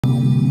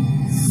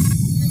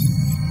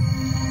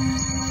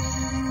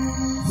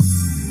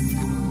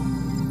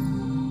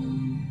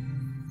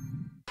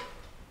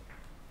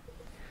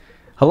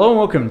Hello and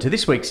welcome to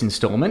this week's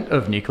instalment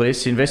of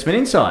Nucleus Investment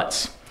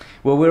Insights.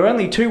 Well, we're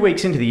only 2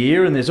 weeks into the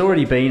year and there's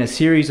already been a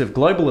series of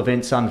global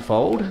events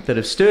unfold that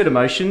have stirred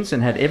emotions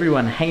and had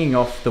everyone hanging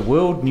off the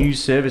world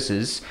news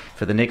services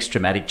for the next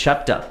dramatic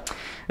chapter.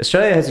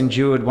 Australia has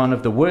endured one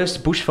of the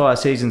worst bushfire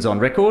seasons on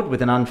record,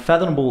 with an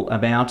unfathomable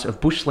amount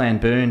of bushland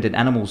burned and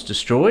animals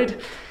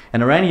destroyed.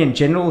 An Iranian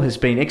general has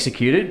been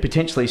executed,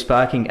 potentially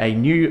sparking a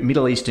new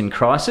Middle Eastern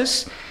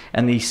crisis,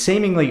 and the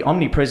seemingly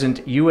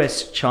omnipresent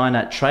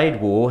US-China trade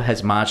war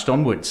has marched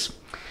onwards.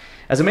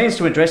 As a means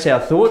to address our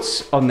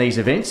thoughts on these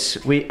events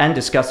and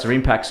discuss their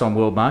impacts on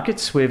world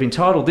markets, we've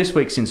entitled this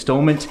week's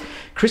instalment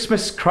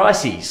Christmas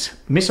Crises,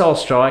 Missile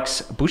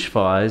Strikes,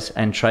 Bushfires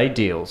and Trade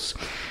Deals.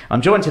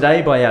 I'm joined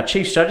today by our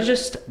Chief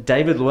Strategist,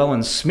 David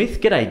Llewellyn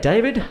Smith. G'day,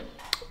 David.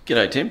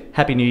 G'day, Tim.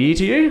 Happy New Year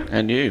to you.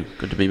 And you.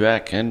 Good to be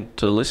back, and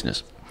to the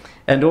listeners.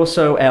 And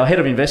also our Head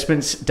of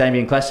Investments,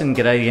 Damien Klassen.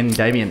 G'day again,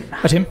 Damien.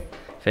 Hi, Tim.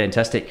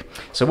 Fantastic.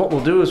 So what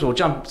we'll do is we'll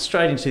jump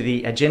straight into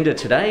the agenda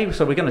today.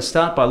 So we're going to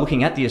start by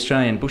looking at the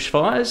Australian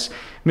bushfires,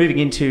 moving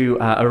into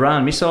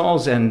Iran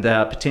missiles and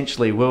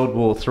potentially World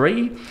War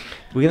III.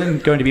 We're then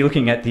going to be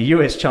looking at the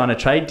US-China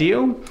trade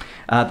deal,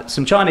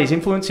 some Chinese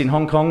influence in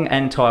Hong Kong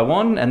and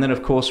Taiwan, and then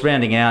of course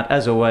rounding out,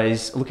 as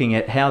always, looking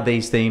at how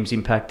these themes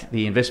impact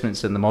the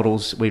investments and the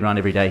models we run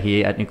every day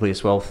here at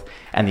Nucleus Wealth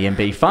and the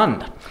MB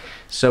Fund.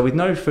 So with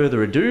no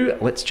further ado,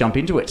 let's jump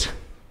into it.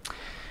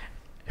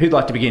 Who'd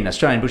like to begin?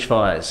 Australian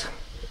bushfires.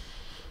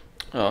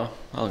 Oh,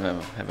 I'll go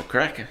have a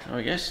crack,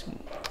 I guess.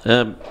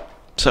 So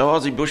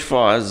Aussie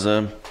bushfires,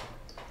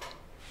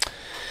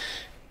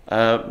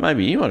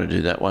 maybe you want to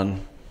do that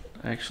one,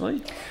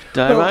 actually,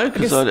 Damo,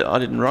 because I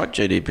didn't write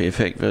GDP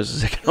effect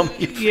versus economic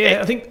effect.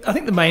 Yeah, I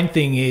think the main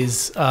thing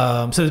is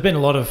so there's been a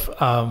lot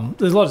of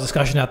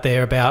discussion out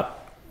there about,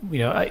 you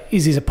know,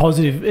 is this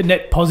a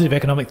net positive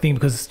economic thing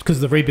because of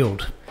the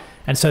rebuild,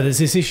 and so there's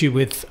this issue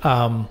with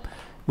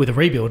a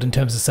rebuild in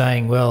terms of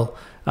saying, well,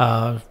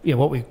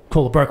 what we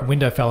call a broken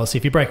window fallacy.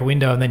 If you break a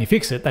window and then you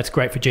fix it, that's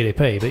great for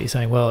GDP. But you're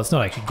saying, well, it's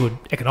not actually good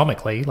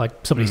economically.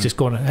 Like somebody's just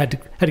gone and had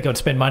to go and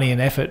spend money and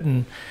effort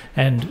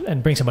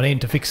and bring someone in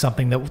to fix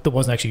something that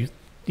wasn't actually,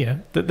 you know,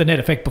 the net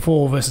effect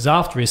before versus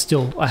after is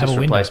still I have a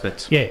window.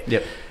 Replacement. Yeah.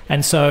 Yep.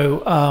 And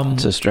so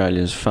it's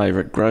Australia's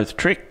favourite growth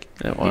trick.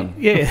 That one.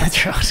 Yeah,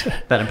 that's right.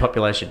 That and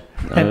population.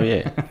 Oh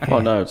yeah.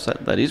 Well, no,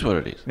 that is what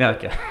it is. Yeah,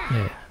 okay.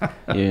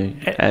 Yeah. You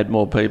add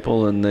more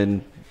people and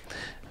then,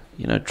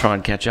 you know, try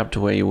and catch up to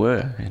where you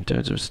were in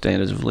terms of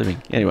standards of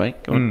living. Anyway,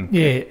 go on.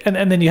 Yeah,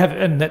 and then you have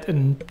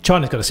and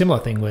China's got a similar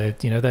thing where,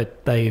 you know,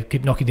 they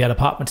keep knocking down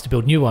apartments to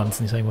build new ones,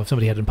 and you're saying, well, if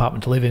somebody had an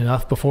apartment to live in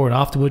enough before and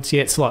afterwards,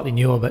 yeah, it's slightly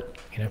newer, but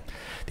you know,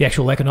 the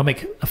actual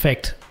economic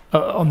effect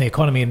on the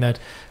economy and that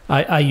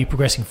are you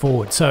progressing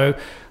forward? So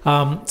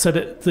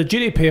the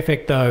GDP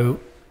effect, though,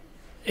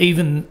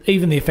 even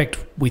the effect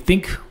we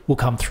think will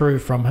come through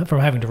from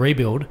having to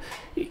rebuild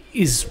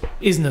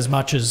isn't as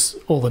much as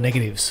all the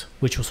negatives,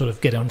 which we'll sort of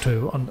get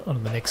onto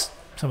on the next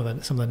some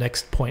of the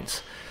next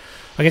points.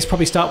 I guess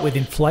probably start with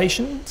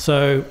inflation.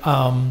 So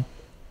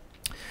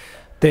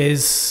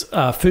there's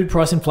food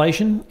price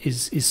inflation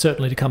is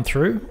certainly to come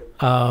through.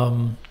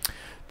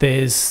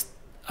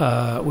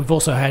 We've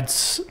also had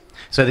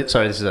So this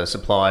is a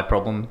supply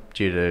problem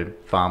due to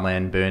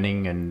farmland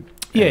burning and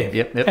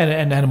yep.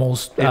 And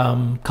animals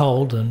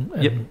cold and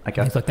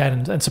things like that,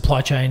 and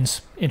supply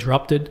chains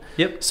interrupted.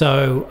 Yep.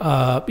 So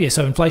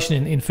so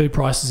inflation in food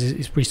prices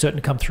is pretty certain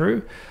to come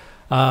through.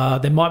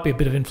 There might be a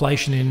bit of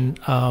inflation in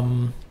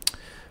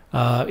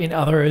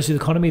other areas of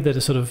the economy that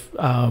are sort of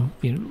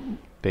being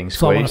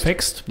flow-on squeezed.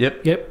 effects.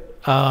 Yep.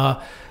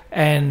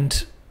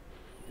 And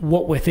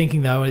what we're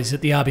thinking though is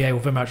that the RBA will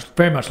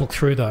very much look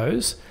through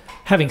those.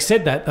 Having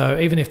said that, though,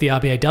 even if the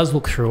RBA does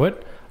look through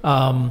it,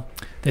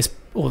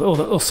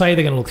 or say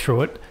they're going to look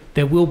through it,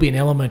 there will be an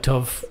element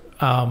of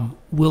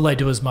will they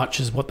do as much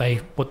as what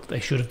they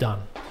should have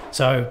done.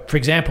 So, for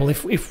example,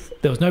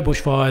 if there was no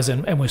bushfires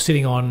and we're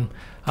sitting on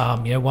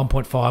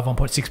 1.5,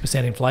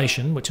 1.6%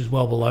 inflation, which is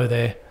well below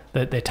their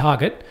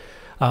target,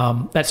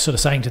 that's sort of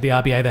saying to the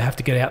RBA they have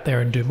to get out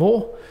there and do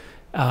more.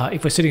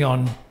 If we're sitting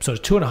on sort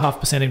of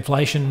 2.5%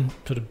 inflation,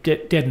 sort of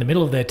dead in the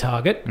middle of their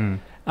target,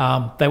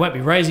 they won't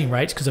be raising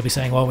rates because they'll be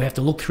saying, well, we have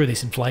to look through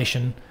this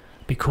inflation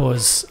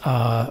because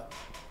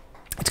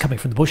it's coming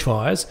from the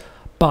bushfires.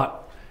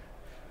 But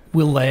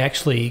will they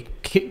actually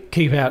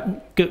go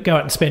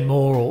out and spend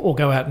more, or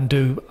go out and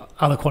do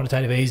other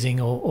quantitative easing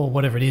or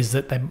whatever it is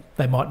that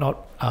they might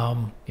not?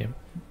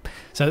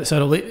 So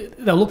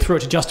they'll look through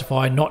it to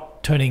justify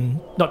not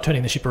turning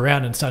the ship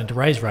around and starting to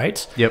raise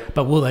rates. Yep.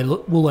 But will they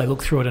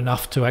look through it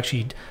enough to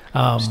actually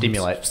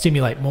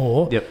stimulate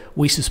more? Yep.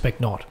 We suspect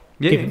not.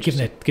 Yeah,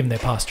 given their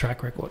past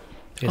track record.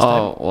 Yes,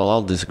 well,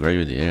 I'll disagree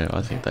with you. Yeah,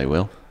 I think they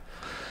will.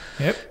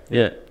 Yep.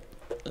 Yeah.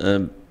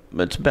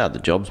 It's about the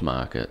jobs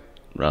market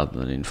rather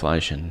than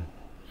inflation.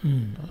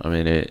 I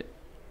mean,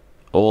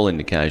 all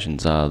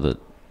indications are that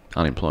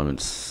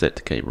unemployment's set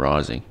to keep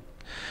rising,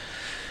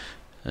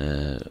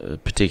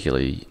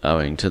 particularly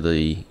owing to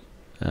the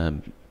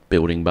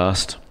building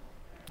bust.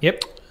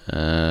 Yep.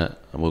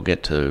 We'll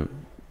get to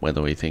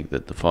whether we think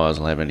that the fires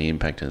will have any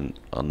impact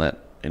on that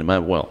in a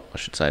moment. Well, I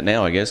should say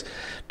now, I guess,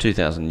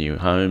 2,000 new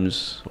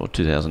homes or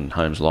 2,000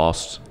 homes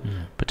lost,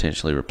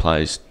 potentially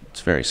replaced.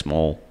 It's very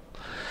small.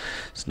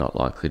 It's not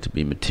likely to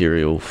be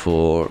material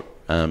for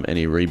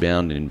any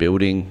rebound in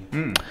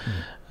building.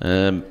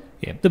 In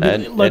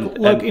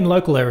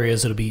local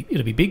areas, it'll be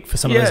big for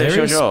some of those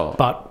areas, sure.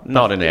 but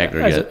not in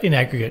aggregate. In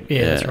aggregate,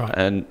 that's right.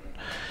 And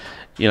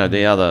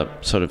the other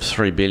sort of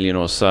 $3 billion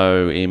or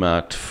so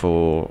earmarked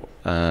for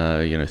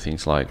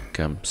things like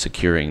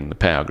securing the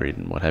power grid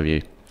and what have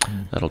you.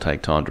 That'll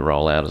take time to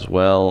roll out as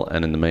well.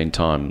 And in the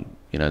meantime,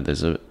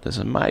 there's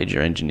a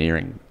major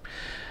engineering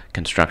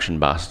construction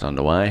bust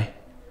underway.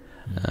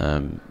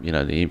 The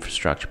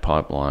infrastructure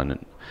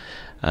pipeline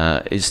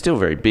is still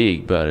very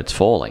big, but it's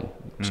falling.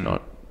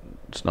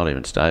 It's not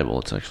even stable.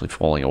 It's actually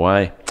falling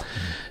away.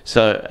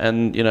 So,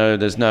 and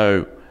there's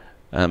no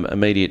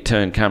immediate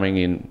turn coming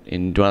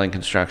in dwelling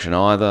construction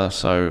either.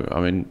 So, I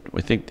mean,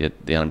 we think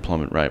that the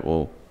unemployment rate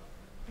will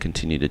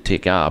continue to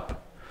tick up.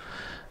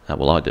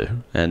 Well, I do,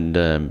 and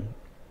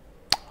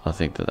I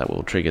think that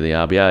will trigger the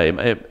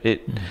RBA.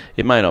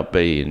 It may not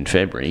be in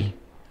February.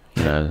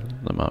 They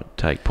might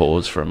take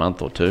pause for a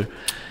month or two.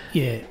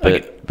 Yeah,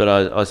 but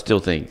I still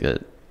think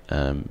that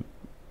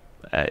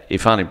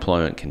if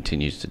unemployment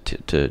continues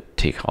to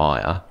tick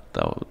higher,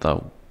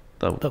 they'll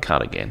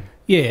cut again.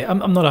 Yeah,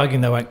 I'm not arguing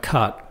they won't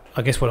cut.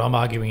 I guess what I'm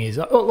arguing is,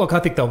 look, I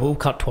think they will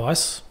cut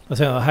twice.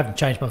 I haven't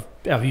changed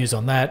our views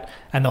on that,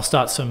 and they'll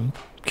start some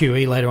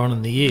QE later on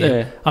in the year.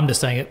 Yeah. I'm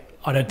just saying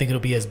I don't think it'll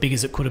be as big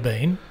as it could have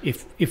been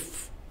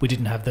if we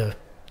didn't have the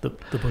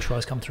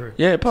bushfires come through.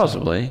 Yeah,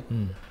 possibly.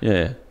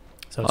 Yeah.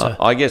 So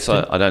I guess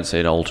I don't see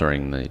it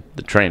altering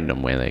the trend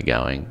on where they're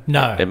going.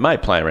 No, it may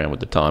play around with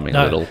the timing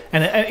a little.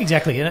 And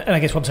exactly, and I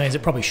guess what I'm saying is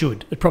it probably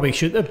should. It probably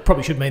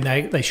should mean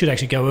they should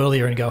actually go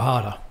earlier and go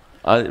harder.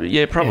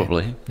 Yeah,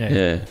 probably.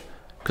 Yeah,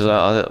 because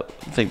I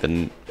think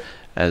that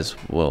as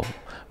well,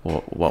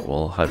 what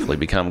will hopefully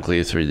become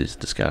clear through this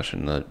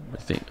discussion, that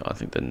I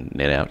think the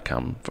net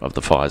outcome of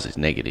the fires is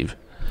negative.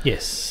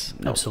 Yes,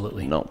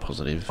 absolutely. Not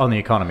positive. On the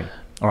economy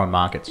or on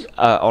markets?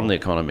 On the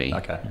economy.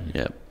 Okay.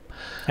 Yeah.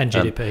 And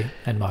GDP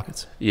and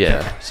markets.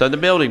 Yeah. So the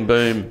building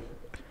boom,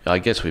 I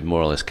guess we've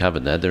more or less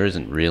covered that. There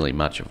isn't really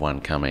much of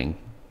one coming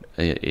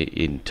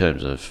in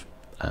terms of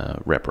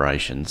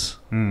reparations.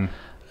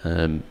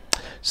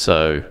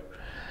 So,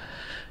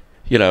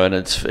 and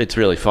it's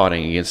really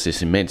fighting against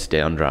this immense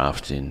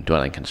downdraft in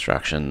dwelling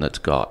construction that's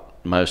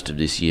got most of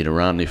this year to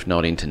run, if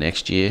not into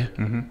next year.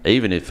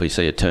 Even if we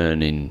see a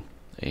turn in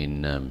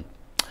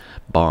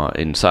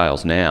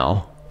sales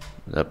now,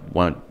 that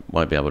won't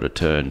be able to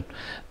turn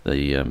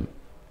the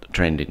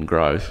trend in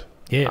growth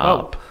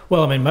up.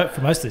 Well, I mean,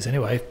 for most of this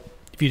anyway,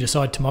 if you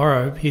decide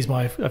tomorrow, if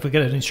I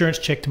get an insurance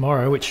check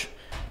tomorrow, which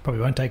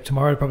probably won't take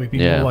tomorrow, it'll probably be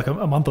more like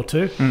a month or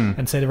two,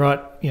 and say, right,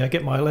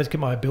 let's get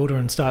my builder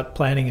and start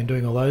planning and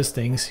doing all those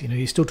things.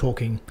 You're still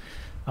talking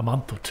a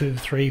month or 2,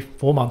 3,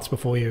 4 months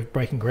before you're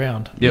breaking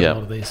ground. A lot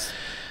of these.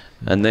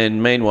 And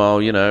then meanwhile,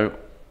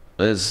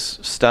 there's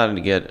starting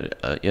to get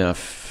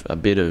a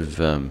bit of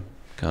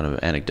kind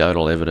of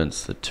anecdotal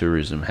evidence that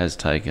tourism has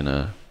taken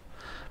a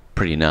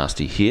pretty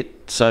nasty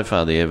hit. So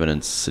far, the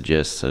evidence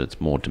suggests that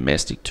it's more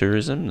domestic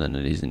tourism than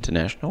it is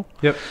international.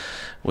 Yep.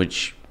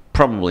 Which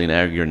probably in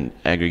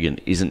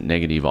aggregate isn't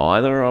negative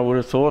either, I would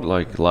have thought.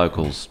 Like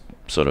locals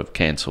sort of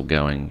cancel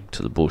going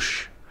to the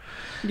bush.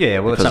 Yeah,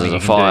 well, because there's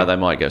a fire, they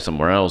might go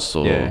somewhere else,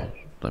 or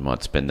they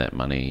might spend that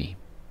money,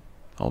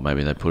 or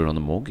maybe they put it on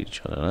the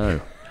mortgage. I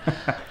don't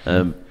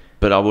know.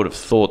 But I would have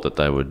thought that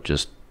they would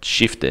just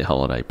shift their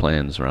holiday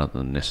plans rather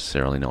than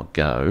necessarily not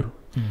go.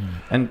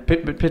 And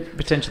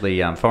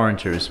potentially foreign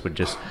tourists would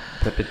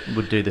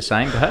do the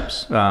same,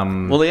 perhaps.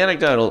 Well, the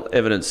anecdotal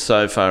evidence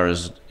so far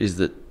is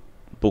that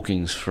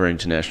bookings for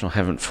international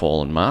haven't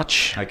fallen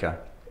much. Okay.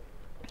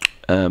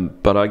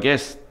 But I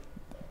guess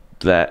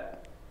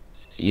that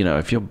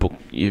if you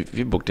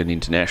booked an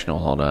international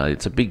holiday,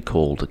 it's a big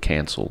call to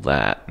cancel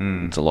that.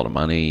 It's a lot of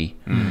money.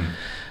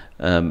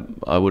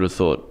 I would have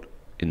thought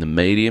in the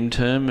medium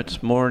term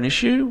it's more an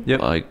issue.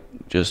 Yep. Like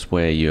just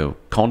where you're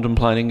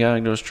contemplating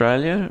going to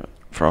Australia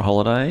for a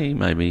holiday,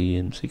 maybe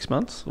in 6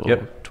 months or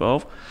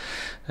 12,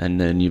 and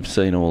then you've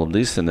seen all of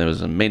this, and there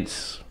was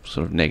immense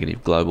sort of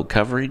negative global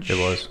coverage. There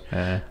was.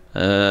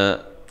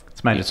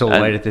 It's made us all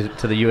the way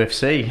to the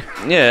UFC.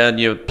 Yeah, and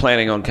you're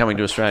planning on coming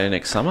to Australia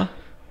next summer.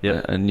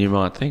 Yeah, and you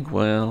might think,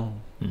 well,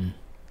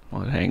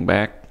 might hang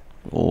back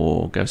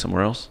or go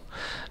somewhere else.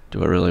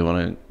 Do I really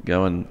want to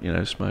go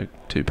and smoke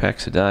 2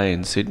 packs a day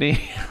in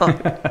Sydney,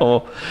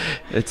 or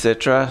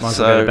etc. Might as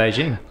well go to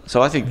Beijing.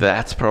 So I think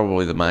that's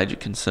probably the major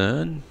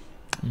concern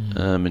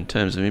in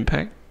terms of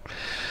impact.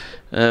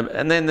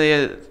 And then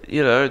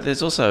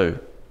there's also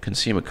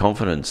consumer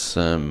confidence.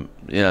 The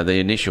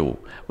initial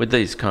with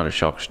these kind of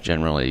shocks,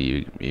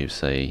 generally you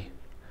see,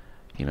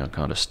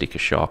 kind of sticker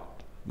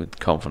shock with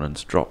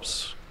confidence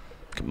drops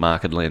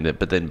markedly,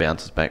 but then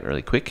bounces back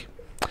really quick.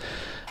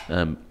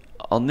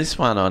 On this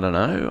one, I don't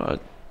know.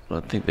 I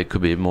think there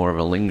could be more of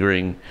a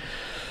lingering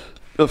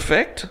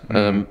effect,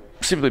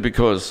 simply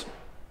because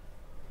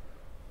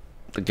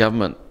the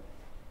government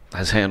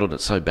has handled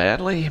it so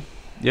badly.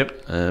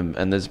 Yep.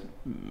 And there's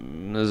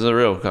a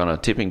real kind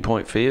of tipping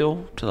point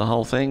feel to the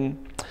whole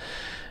thing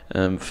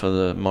for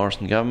the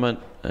Morrison government.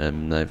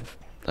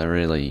 They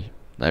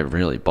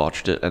really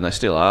botched it, and they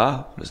still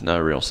are. There's no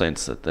real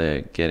sense that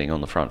they're getting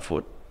on the front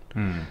foot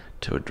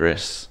to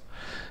address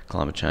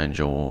climate change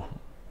or,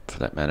 for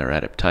that matter,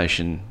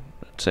 adaptation,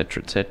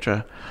 etc.,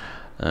 etc.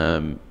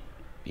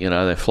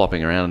 They're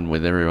flopping around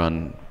with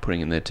everyone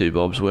putting in their 2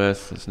 bobs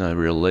worth. There's no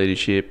real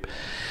leadership.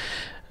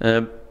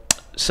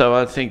 So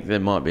I think there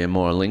might be a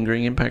more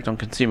lingering impact on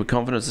consumer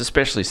confidence,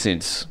 especially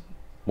since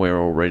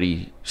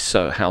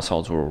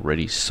households were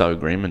already so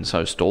grim and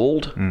so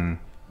stalled.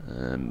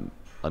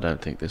 I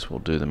don't think this will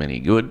do them any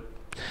good.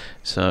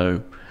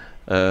 So,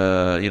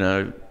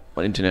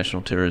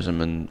 international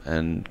tourism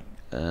and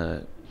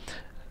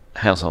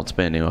household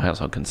spending or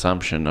household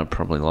consumption are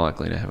probably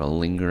likely to have a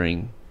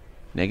lingering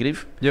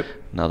negative. Yep.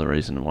 Another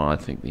reason why I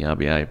think the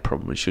RBA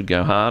probably should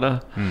go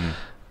harder,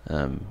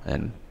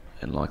 and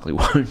likely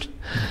won't.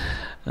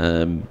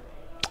 And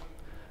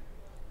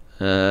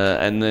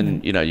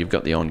then you've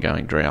got the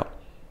ongoing drought,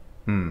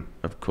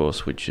 of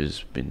course, which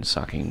has been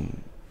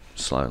sucking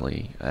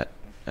slowly at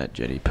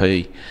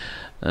GDP,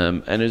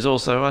 and is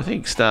also, I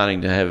think,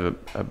 starting to have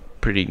a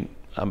pretty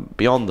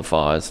beyond the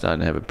fires,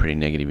 starting to have a pretty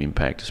negative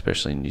impact,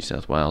 especially in New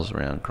South Wales,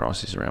 around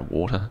crises around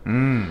water.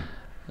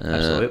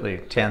 Absolutely,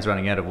 towns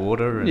running out of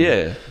water. And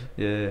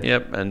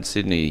Yep. And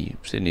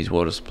Sydney's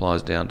water supply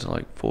is down to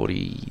like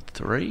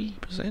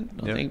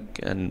 43%, I think,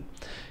 and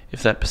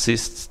if that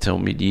persists till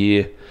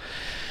mid-year,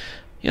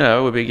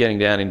 we'll be getting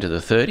down into the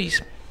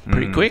 30s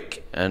pretty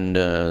quick, and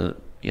the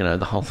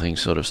whole thing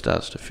sort of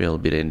starts to feel a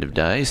bit end of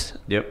days.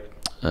 Yep.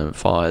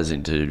 Fires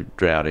into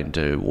drought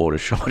into water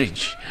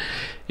shortage.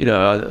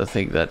 I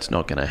think that's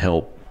not going to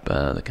help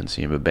the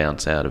consumer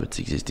bounce out of its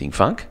existing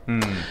funk.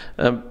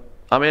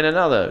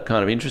 Another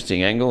kind of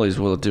interesting angle is,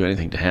 will it do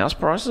anything to house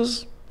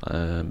prices?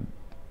 Bit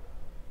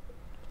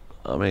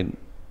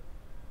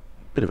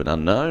of an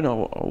unknown. I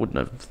wouldn't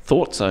have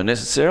thought so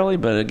necessarily,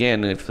 but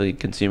again, if the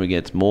consumer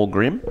gets more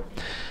grim,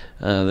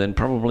 then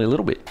probably a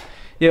little bit.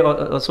 Yeah,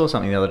 I saw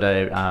something the other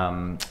day.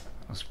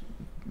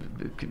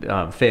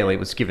 It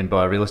was given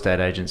by a real estate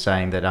agent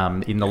saying that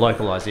in the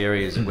localised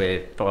areas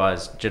where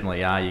fires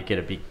generally are, you get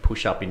a big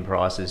push up in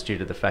prices due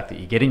to the fact that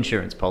you get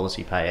insurance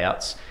policy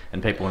payouts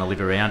and people want to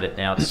live around it.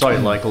 Now, it's so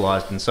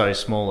localised and so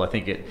small, I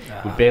think it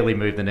would barely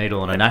move the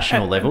needle on a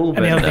national level.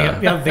 And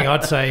the other thing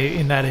I'd say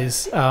in that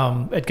is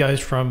it goes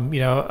from,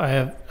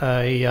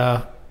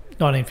 a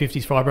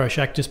 1950s fibro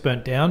shack just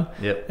burnt down,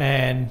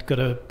 and got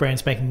a brand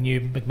spanking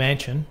new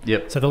McMansion.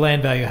 So the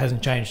land value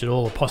hasn't changed at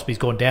all, or possibly has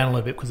gone down a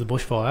little bit because of the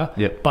bushfire.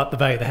 But the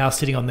value of the house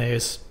sitting on there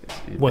is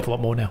worth a lot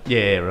more now.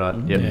 Yeah, right.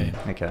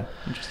 Okay,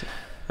 interesting.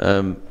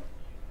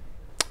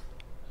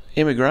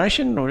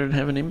 Immigration, would it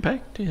have an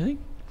impact, do you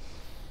think?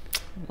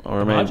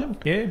 Or margin?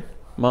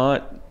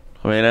 Might.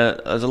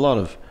 There's a lot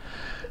of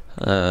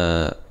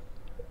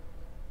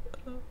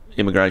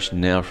immigration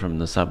now from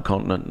the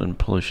subcontinent, and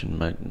pollution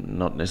may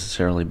not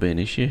necessarily be an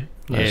issue,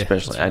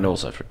 especially, and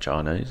also for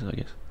Chinese, I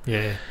guess.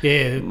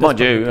 Mind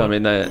you,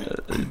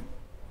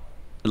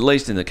 at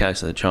least in the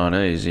case of the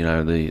Chinese,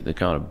 the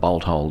kind of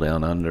bolt hole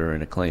down under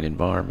in a clean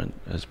environment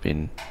has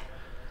been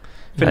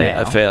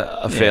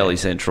a fairly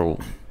central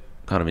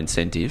kind of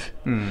incentive.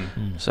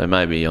 So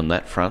maybe on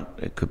that front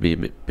it could be a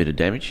bit of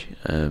damage.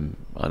 I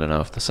don't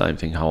know if the same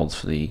thing holds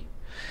for the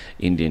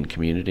Indian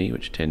community,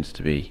 which tends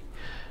to be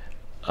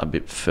a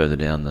bit further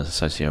down the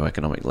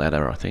socio-economic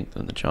ladder, I think,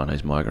 than the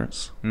Chinese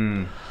migrants.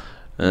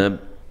 So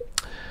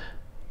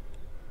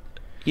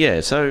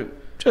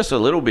just a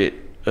little bit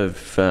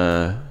of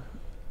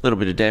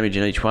damage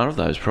in each one of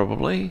those,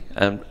 probably,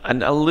 and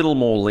a little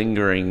more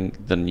lingering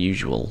than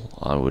usual,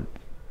 I would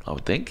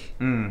think.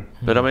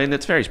 But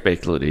it's very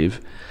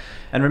speculative.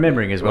 And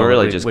remembering as well, we're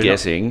really just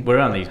guessing. We're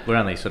only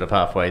sort of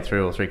halfway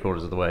through, or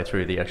 3/4 of the way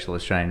through the actual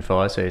Australian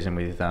fire season,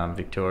 with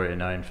Victoria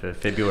known for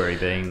February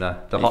being the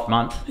hot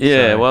month.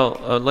 Yeah, well,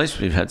 at least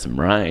we've had some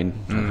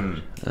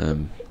rain.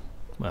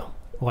 Well,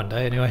 one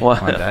day anyway.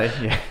 One day,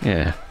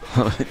 yeah.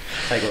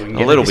 Take what we can A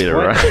get little at bit this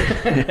of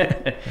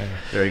point.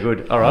 Very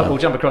good. All right, we'll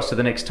jump across to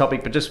the next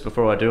topic. But just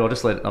before I do, I'll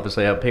just let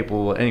obviously our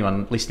people,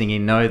 anyone listening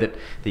in, know that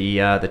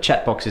the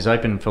chat box is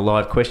open for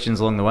live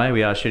questions along the way.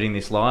 We are shooting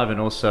this live, and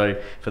also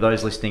for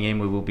those listening in,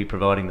 we will be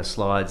providing the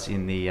slides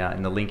in the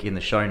link in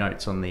the show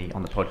notes on the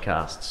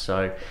podcast.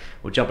 So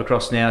we'll jump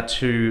across now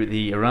to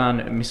the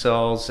Iran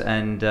missiles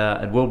and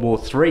World War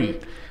III.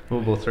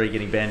 World War III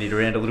getting bandied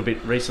around a little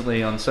bit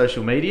recently on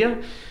social media.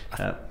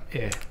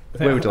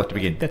 Where would you like to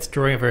begin? That's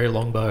drawing a very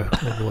long bow,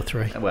 World War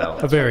III. Well,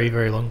 a very,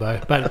 very long bow.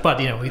 But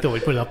we thought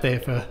we'd put it up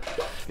there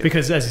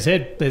because, as you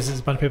said, there's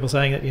a bunch of people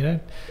saying that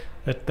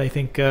that they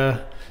think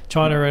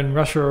China and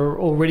Russia are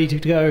all ready to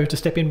go to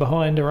step in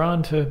behind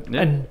Iran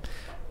and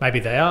maybe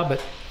they are,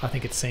 but I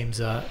think it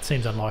seems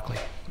unlikely.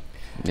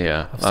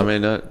 Yeah,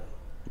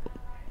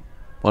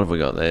 what have we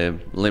got there?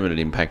 Limited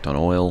impact on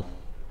oil.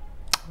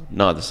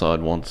 neither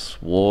side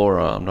wants war.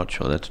 I'm not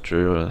sure that's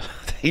true.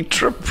 He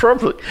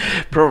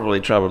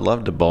probably Trump would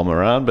love to bomb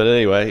Iran, but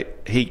anyway,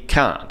 he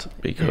can't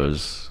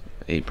because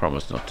he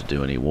promised not to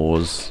do any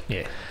wars.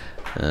 Yeah.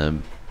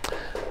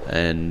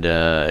 And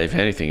if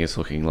anything, it's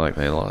looking like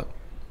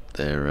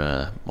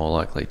they're more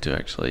likely to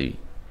actually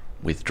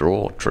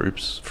withdraw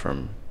troops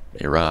from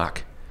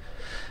Iraq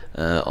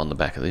on the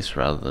back of this,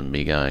 rather than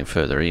be going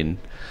further in.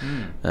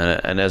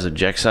 And as a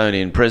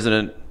Jacksonian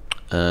president,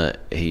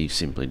 he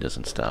simply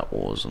doesn't start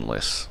wars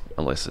unless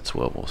it's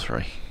World War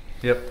III.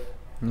 Yep.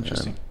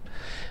 Interesting.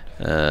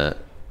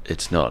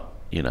 It's not,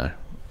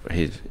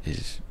 his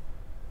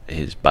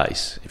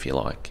base, if you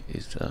like,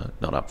 is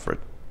not up for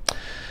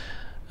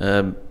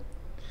it.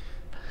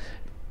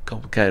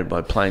 Complicated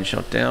by plane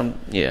shot down.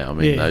 Yeah, I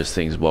mean, those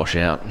things wash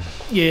out.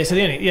 Yeah, so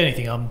the only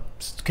thing I'm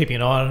keeping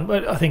an eye on,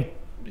 but I think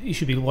you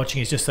should be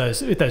watching, is just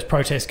if those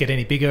protests get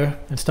any bigger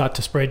and start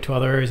to spread to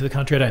other areas of the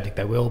country. I don't think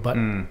they will, but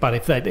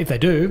if they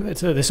do,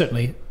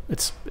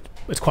 it's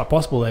quite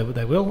possible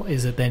they will.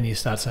 Is that then you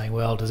start saying,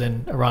 well, does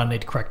then Iran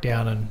need to crack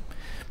down and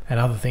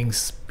other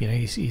things?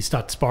 You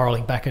start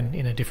spiraling back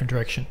in a different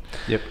direction.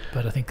 Yep.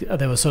 But I think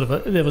there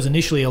was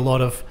initially a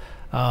lot of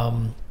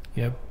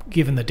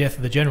given the death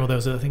of the general, there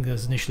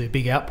was initially a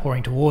big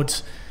outpouring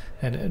towards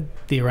the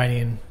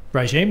Iranian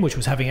regime, which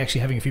was having a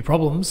few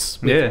problems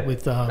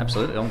with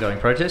absolutely ongoing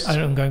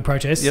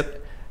protests.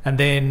 Yep. And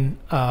then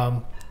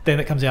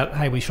it comes out,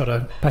 hey, we shot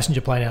a passenger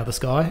plane out of the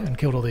sky and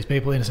killed all these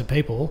people, innocent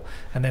people,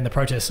 and then the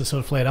protests have sort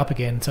of flared up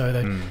again. So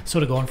they've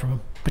sort of gone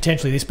from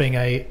potentially this being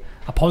a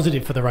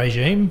positive for the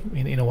regime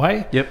in a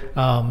way,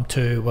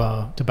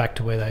 to back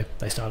to where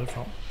they started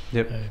from.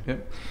 Yep.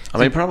 I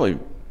mean, probably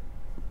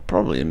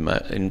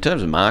in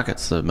terms of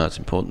markets, the most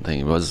important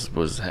thing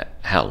was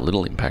how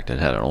little impact it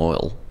had on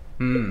oil.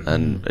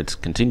 And it's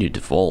continued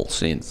to fall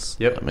since.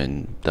 Yep. I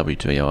mean,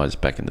 WTI is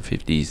back in the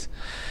 50s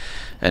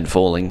and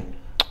falling,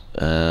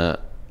 and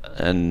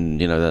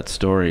that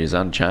story is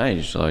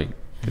unchanged. Like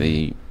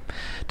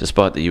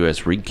despite the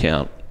US rig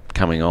count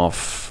coming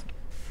off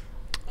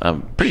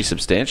pretty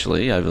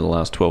substantially over the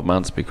last 12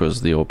 months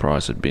because the oil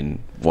price had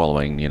been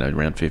wallowing,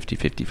 around 50,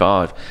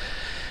 55.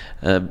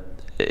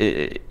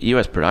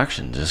 US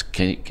production just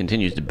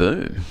continues to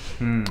boom.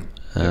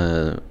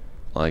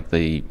 Like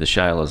the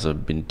shalers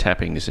have been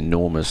tapping this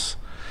enormous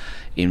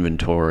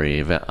inventory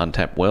of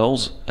untapped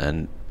wells,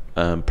 and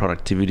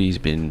productivity's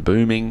been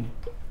booming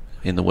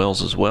in the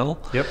wells as well.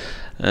 Yep.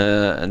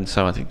 And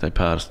so I think they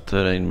passed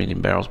 13 million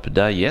barrels per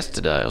day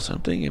yesterday or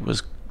something. It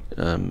was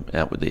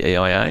out with the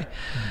EIA,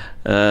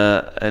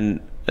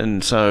 and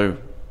so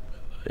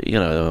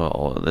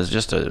there's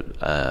just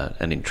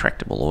an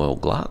intractable oil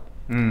glut.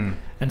 And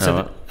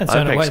so in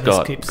a way,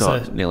 OPEC's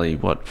got nearly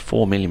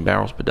 4 million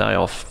barrels per day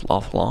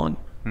offline.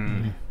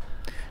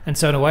 And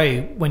so in a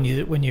way, when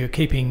you're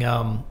keeping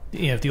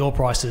if the oil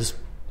price is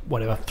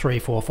whatever $3,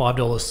 $4,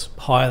 $5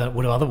 higher than it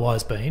would have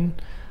otherwise been,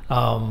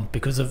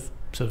 because of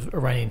sort of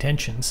Iranian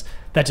tensions,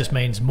 that just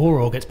means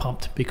more oil gets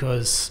pumped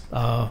because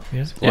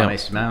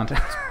amount.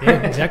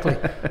 Yeah, exactly.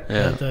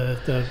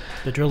 The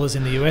drillers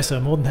in the US are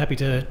more than happy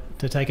to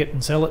take it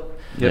and sell it.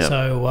 Yep.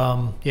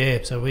 So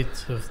so we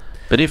sort of.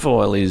 But if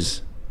oil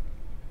is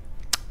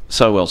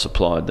so well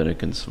supplied that it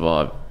can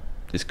survive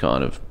this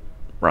kind of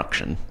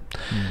ruction,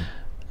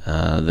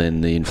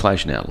 then the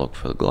inflation outlook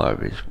for the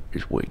globe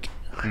is weak.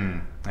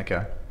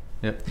 Okay.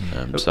 Yep.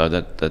 So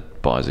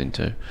that buys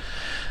into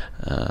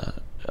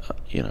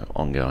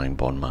ongoing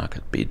bond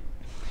market bid.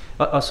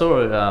 I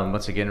saw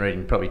once again,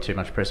 reading probably too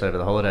much press over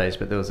the holidays,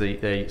 but there was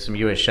some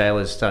US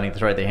shalers starting to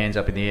throw their hands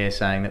up in the air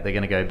saying that they're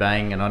going to go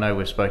bang. And I know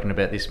we've spoken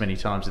about this many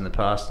times in the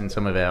past in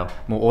some of our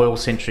more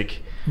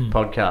oil-centric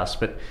podcasts,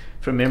 but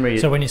from memory...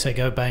 So when you say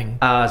go bang...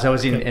 so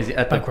as in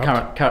at the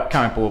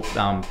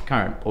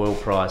current oil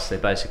price, they're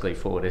basically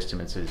forward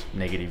estimates is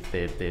negative.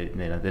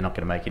 They're not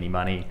going to make any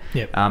money.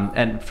 Yep.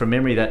 And from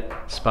memory,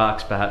 that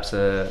sparks perhaps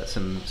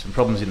some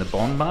problems in the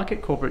bond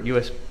market, corporate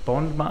US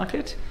bond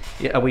market.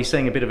 Yeah, are we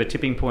seeing a bit of a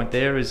tipping point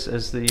there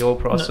as the oil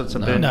price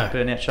burn out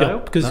shale?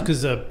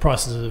 Because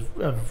prices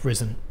have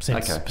risen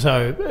since. Okay.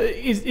 So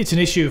it's an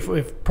issue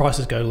if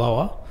prices go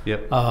lower.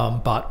 Yep.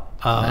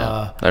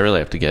 They really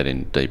have to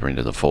get deeper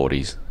into the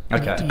 40s.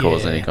 Okay. To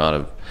cause any kind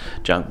of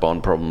junk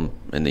bond problem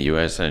in the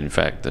US, and in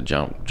fact the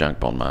junk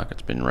bond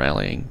market's been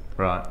rallying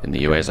in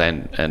the US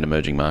and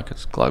emerging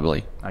markets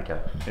globally. Okay.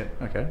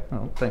 Yep. Okay.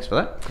 Well, thanks for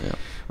that. Yeah.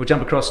 We'll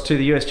jump across to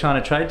the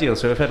US-China trade deal.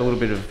 So we've had a little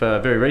bit of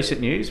very recent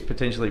news,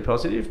 potentially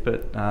positive,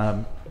 but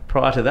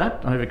prior to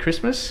that, over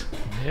Christmas,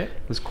 it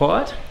was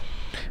quiet.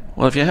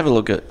 Well, if you have a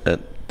look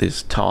at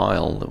this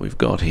tile that we've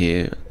got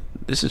here,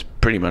 this is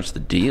pretty much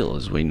the deal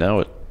as we know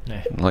it.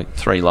 Yeah. Like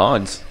 3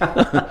 lines.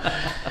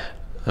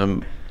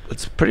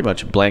 It's pretty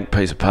much a blank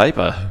piece of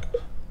paper.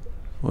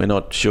 We're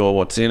not sure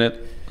what's in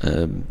it.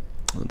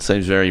 It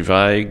seems very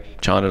vague.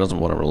 China doesn't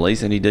want to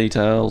release any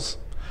details.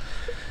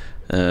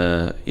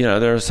 There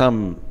are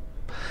some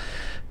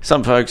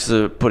folks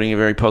that are putting a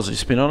very positive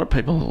spin on it,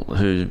 people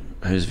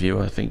whose view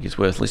I think is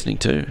worth listening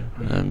to.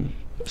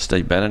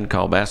 Steve Bannon,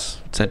 Cole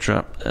Bass,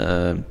 etc.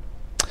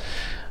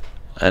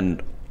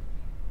 and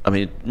I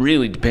mean, it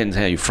really depends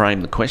how you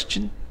frame the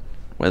question,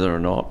 whether or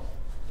not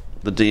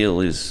the deal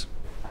is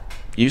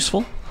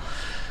useful.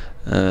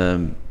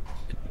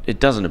 It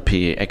doesn't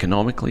appear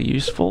economically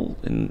useful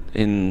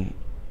in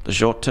the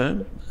short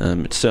term.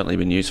 It's certainly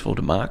been useful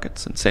to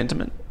markets and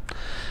sentiment.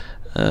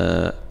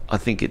 I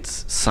think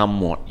it's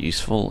somewhat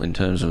useful in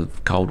terms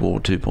of Cold War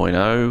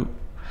 2.0,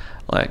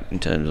 like in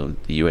terms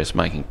of the US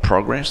making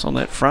progress on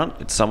that front.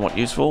 It's somewhat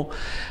useful,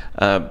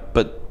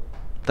 but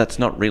that's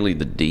not really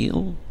the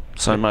deal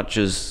so much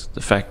as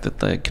the fact that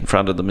they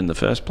confronted them in the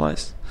first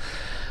place.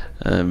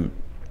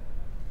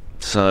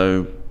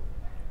 So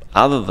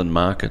other than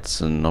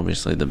markets and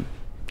obviously the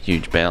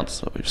huge bounce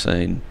that we've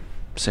seen,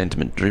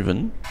 sentiment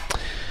driven,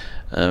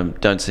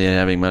 don't see it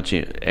having much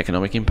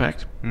economic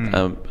impact.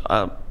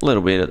 A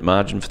little bit at the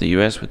margin for the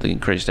US with the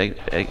increased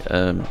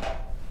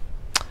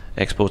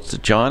exports to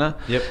China.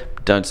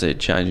 Yep. Don't see it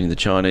changing the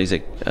Chinese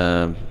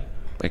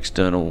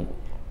external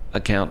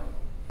account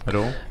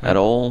at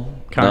all.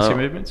 Currency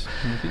movements?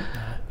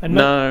 And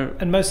No.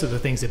 And most of the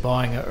things they're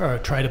buying are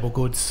tradable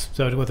goods.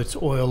 So whether it's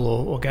oil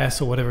or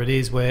gas or whatever it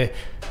is, where it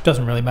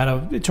doesn't really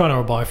matter. China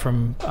will buy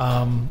from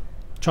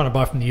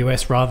the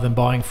US rather than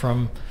buying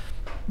from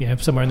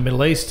somewhere in the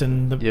Middle East,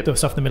 and the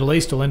stuff in the Middle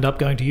East will end up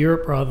going to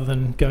Europe rather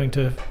than going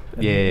to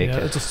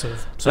it's just sort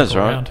of That's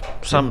right. around.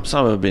 Some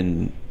have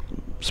been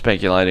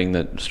speculating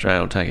that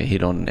Australia will take a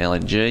hit on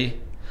LNG.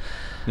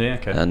 Yeah,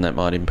 okay. And that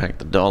might impact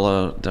the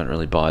dollar. Don't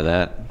really buy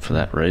that for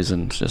that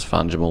reason. It's just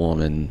fungible. I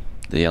mean,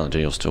 the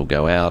LNG will still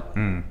go out,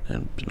 and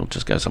it'll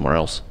just go somewhere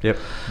else. Yep.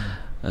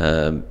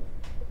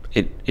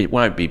 It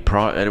won't be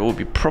it will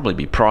probably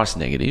be price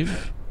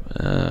negative,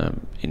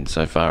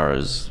 insofar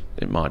as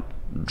it might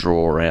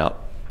draw out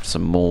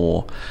some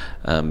more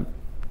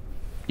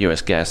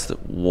US gas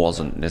that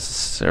wasn't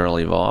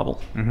necessarily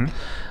viable.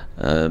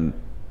 And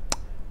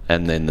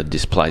then the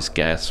displaced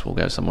gas will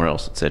go somewhere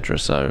else, etc.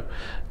 So,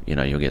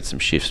 you'll get some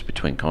shifts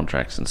between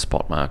contracts and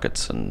spot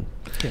markets, and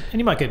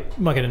you might get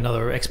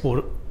another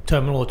export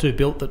terminal or two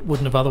built that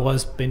wouldn't have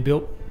otherwise been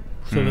built.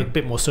 Sort of a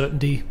bit more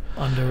certainty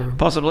under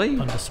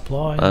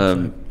supply.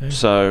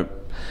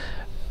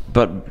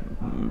 But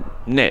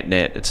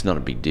net, it's not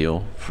a big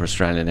deal for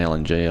Australian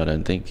LNG, I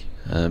don't think.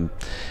 There's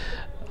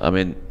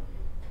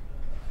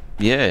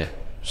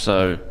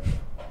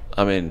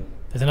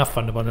enough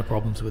fundamental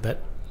problems with that.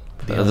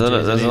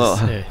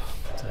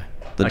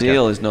 The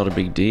deal is not a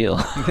big deal.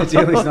 The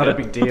deal is not a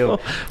big deal.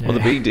 Well, the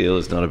big deal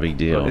is not a big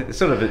deal. Well, it's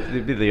sort of a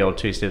bit of the old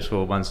 2 steps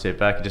forward, 1 step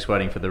back. You're just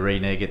waiting for the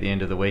renege at the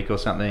end of the week or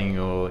something,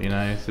 or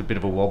it's a bit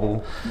of a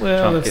wobble.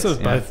 Well, they've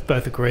sort of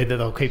both agreed that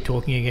they'll keep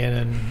talking again,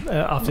 and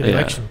after the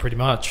election, pretty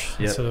much.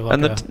 Yep. Sort of like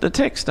and the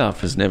tech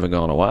stuff has never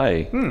gone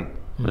away.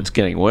 It's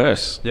getting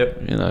worse.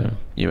 Yep.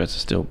 US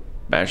is still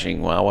bashing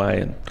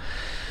Huawei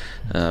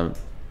and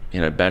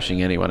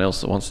bashing anyone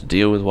else that wants to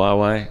deal with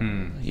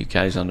Huawei.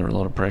 UK's under a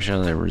lot of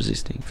pressure. They're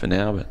resisting for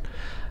now, but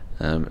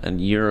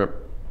and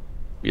Europe,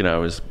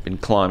 has been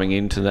climbing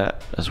into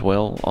that as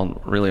well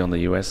on the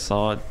US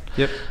side.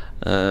 Yep.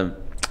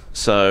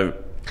 So,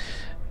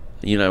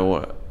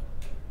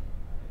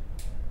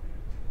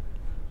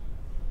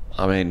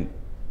 I mean,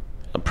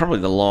 probably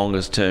the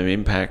longest term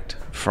impact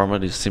from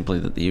it is simply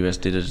that the US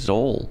did it at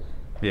all.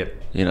 Yep.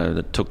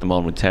 That took them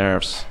on with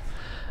tariffs,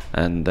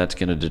 and that's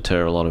going to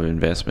deter a lot of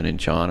investment in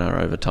China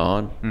over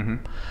time.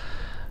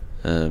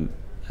 And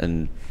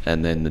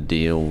then the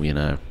deal,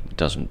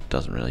 doesn't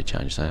really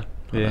change that.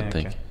 I don't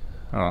think.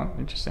 All right,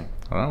 interesting.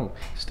 Well,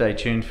 stay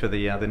tuned for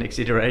the next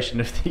iteration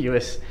of the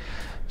US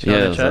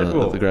China trade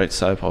war. The great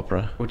soap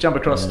opera. We'll jump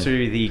across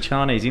to the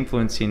Chinese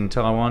influence in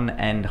Taiwan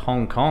and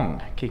Hong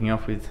Kong, kicking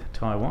off with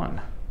Taiwan.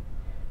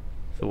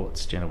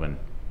 Thoughts, gentlemen?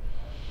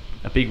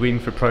 A big win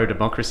for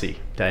pro-democracy,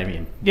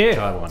 Damien.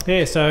 Taiwan.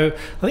 Yeah, so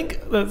I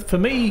think for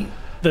me,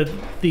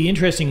 the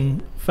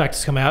interesting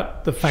factors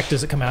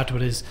that come out to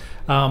it is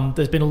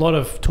there's been a lot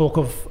of talk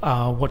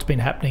of what's been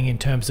happening in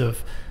terms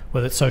of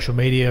whether it's social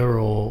media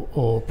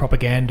or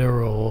propaganda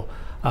or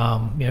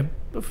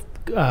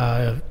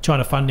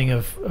China funding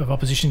of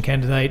opposition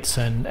candidates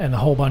and a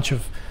whole bunch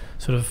of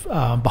sort of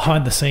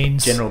behind the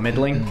scenes general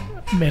meddling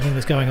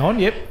that's going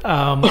on.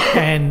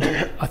 And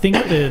I think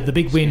the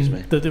big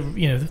win,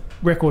 the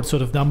record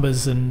sort of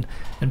numbers and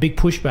big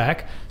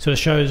pushback sort of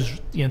shows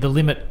the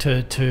limit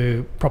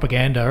to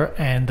propaganda,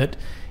 and that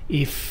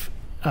if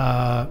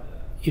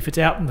it's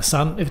out in the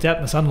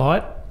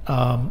sunlight,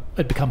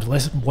 it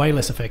becomes way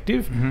less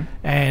effective.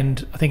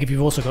 And I think if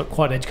you've also got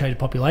quite educated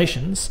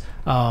populations,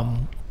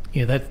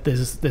 that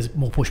there's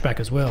more pushback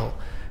as well.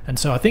 And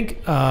so I think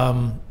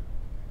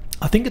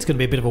it's going to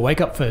be a bit of a wake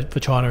up for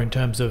China in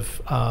terms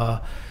of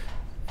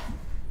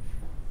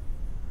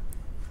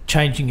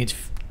changing its.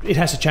 It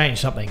has to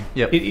change something.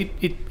 Yep.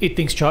 It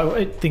thinks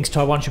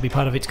Taiwan should be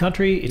part of its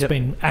country. It's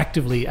been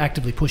actively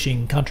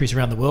pushing countries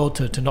around the world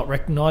to not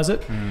recognise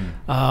it.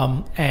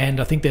 And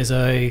I think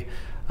I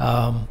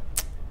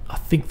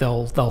think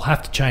they'll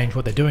have to change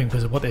what they're doing,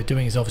 because what they're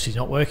doing is obviously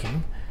not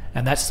working,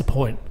 and that's the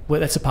point.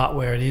 That's the part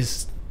where it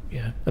is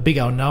a big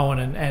unknown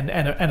and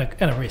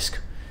a risk.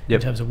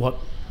 in terms of what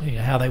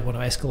how they want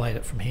to escalate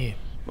it from here.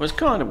 It was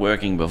kind of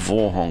working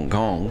before Hong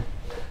Kong,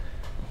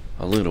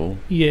 a little.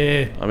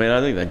 Yeah. I mean,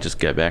 I think they just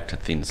go back to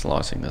thin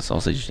slicing the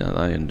sausage, don't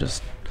they, and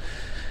just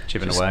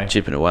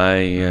chipping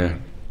away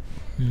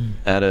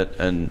at it.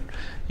 And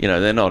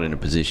they're not in a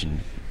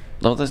position.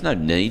 Well, there's no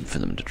need for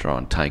them to try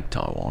and take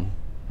Taiwan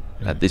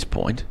at this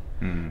point.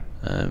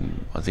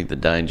 I think the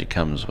danger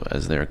comes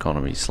as their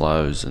economy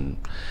slows and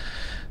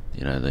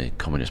the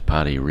Communist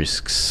Party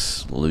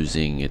risks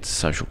losing its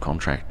social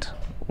contract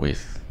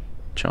with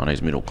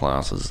Chinese middle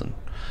classes and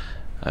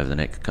over the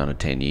next kind of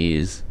 10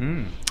 years.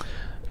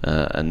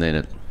 And then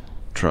it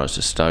tries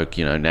to stoke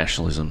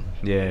nationalism.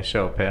 Yeah,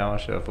 show of power,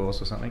 show of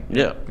force or something.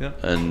 Yeah.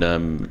 And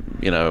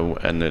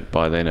and that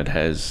by then it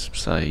has,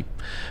 say,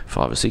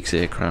 5 or 6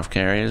 aircraft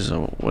carriers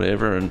or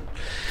whatever, and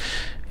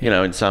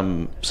in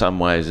some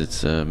ways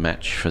it's a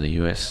match for the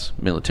US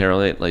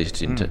militarily, at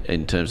least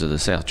in terms of the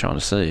South China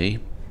Sea,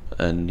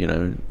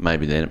 and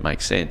maybe then it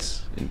makes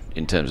sense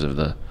in terms of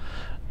the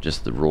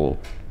raw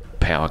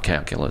power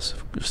calculus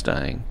of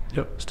staying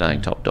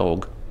top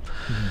dog.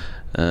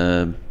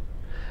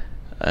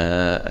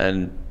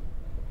 And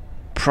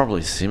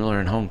probably similar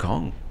in Hong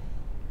Kong.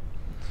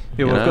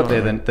 Yeah, well, we've got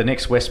there the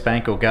next West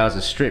Bank or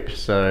Gaza Strip,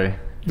 so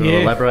do you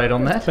elaborate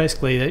on that?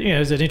 Basically,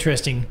 it's an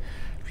interesting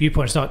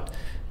viewpoint. It's not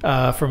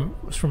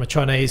from a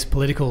Chinese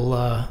political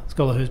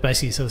scholar who's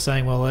basically sort of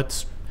saying, well,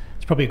 it's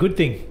probably a good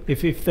thing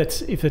if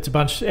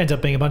it's ends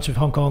up being a bunch of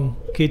Hong Kong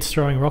kids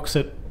throwing rocks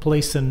at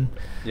police and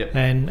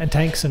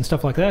tanks and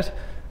stuff like that,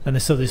 and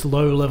there's sort of this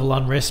low level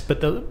unrest,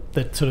 but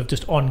that sort of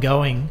just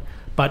ongoing,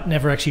 but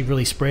never actually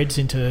really spreads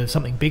into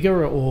something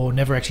bigger or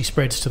never actually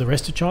spreads to the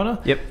rest of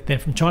China. Then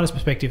from China's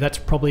perspective, that's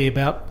probably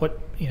about what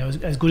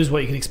as good as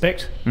what you could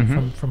expect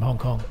from Hong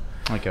Kong.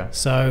 Okay.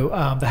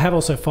 So they have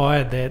also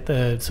fired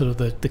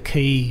the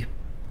key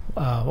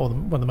or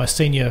one of the most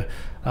senior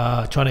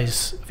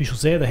Chinese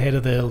officials there, the head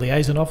of the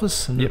liaison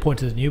office, and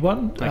appointed a new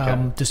one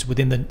just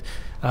within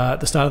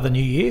the start of the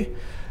new year.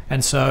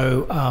 And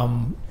so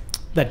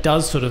that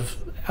does sort of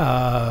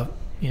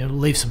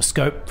leave some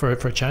scope for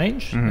a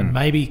change, and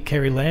maybe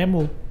Carrie Lam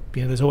will.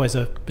 There's always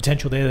a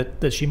potential there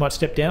that she might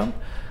step down.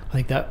 I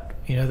think that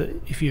that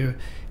if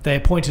they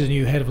appointed a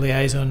new head of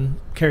liaison,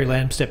 Carrie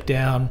Lam stepped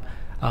down.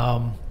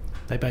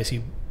 They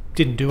basically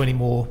didn't do any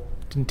more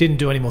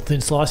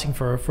thin slicing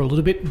for a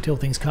little bit until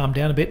things calmed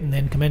down a bit, and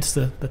then commence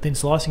the thin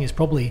slicing is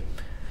probably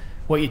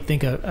what you'd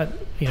think a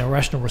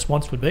rational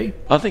response would be.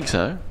 I think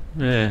so.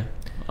 Yeah.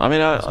 I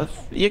mean,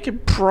 you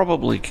could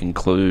probably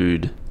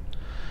conclude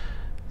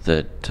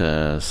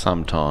that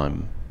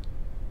sometime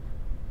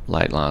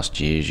late last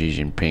year, Xi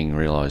Jinping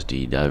realised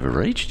he'd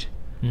overreached.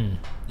 You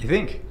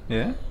think?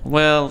 Yeah.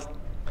 Well,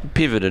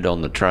 pivoted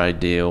on the trade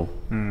deal,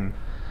 and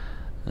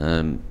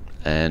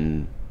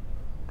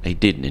he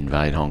didn't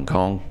invade Hong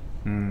Kong,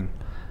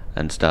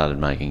 and started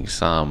making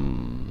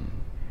some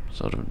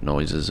sort of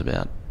noises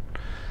about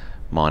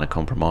minor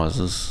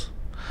compromises.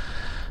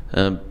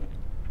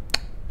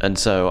 And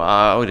so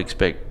I would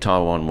expect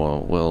Taiwan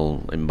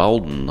will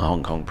embolden the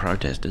Hong Kong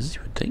protesters,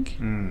 you would think.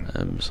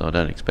 So I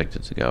don't expect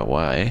it to go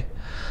away.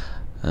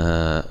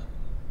 But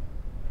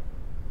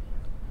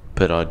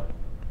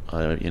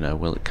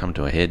will it come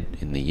to a head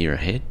in the year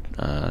ahead?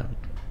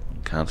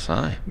 Can't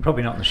say.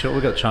 Probably not in the short.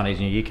 We've got Chinese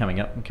New Year coming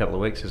up in a couple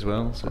of weeks as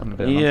well. So in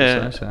about a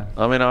month or so.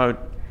 I mean, I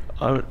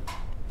would,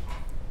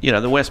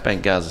 the West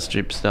Bank Gaza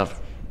Strip stuff.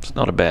 It's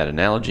not a bad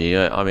analogy.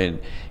 I mean,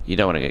 you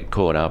don't want to get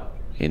caught up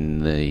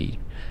in the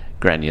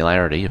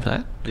granularity of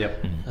that.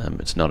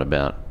 It's not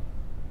about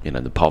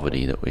the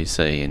poverty that we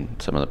see in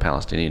some of the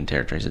Palestinian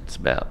territories. It's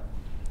about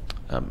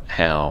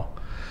how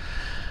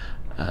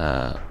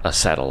a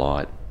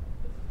satellite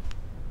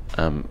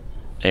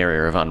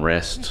area of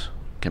unrest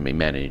can be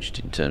managed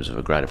in terms of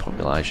a greater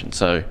population.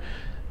 So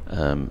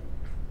I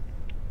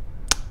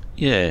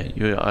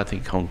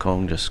think Hong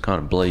Kong just kind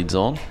of bleeds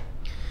on.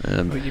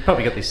 Well, you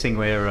probably got this thing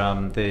where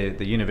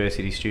the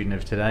university student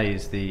of today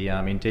is the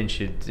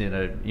indentured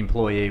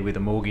employee with a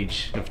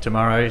mortgage of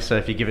tomorrow. So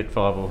if you give it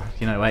 5 or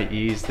 8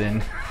 years,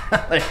 then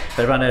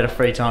they run out of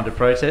free time to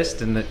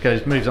protest, and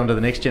it moves on to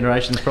the next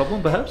generation's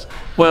problem, perhaps.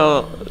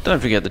 Well, don't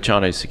forget the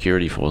Chinese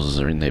security forces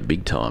are in there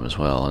big time as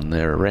well, and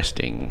they're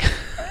arresting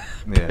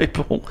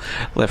people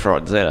left, right,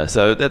 and centre.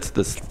 So that's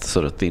the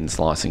sort of thin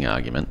slicing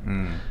argument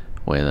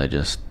where they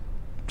just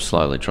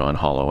slowly try and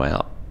hollow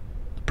out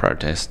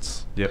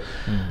protests.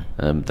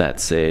 That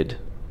said,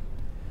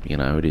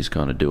 it is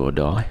kind of do or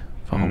die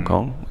for Hong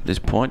Kong at this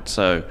point.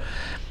 So,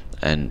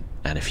 and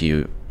if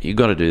you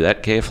got to do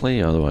that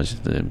carefully, otherwise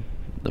the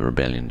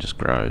rebellion just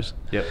grows.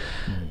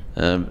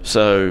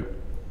 So,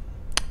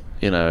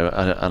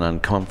 an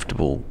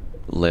uncomfortable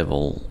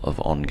level of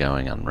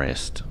ongoing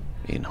unrest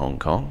in Hong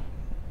Kong,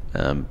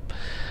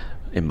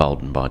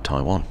 emboldened by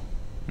Taiwan.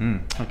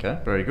 Okay,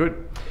 very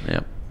good.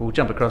 We'll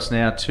jump across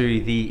now to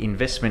the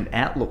investment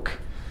outlook.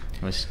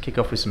 Let's kick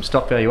off with some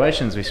stock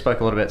valuations. We spoke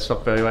a lot about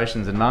stock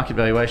valuations and market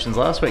valuations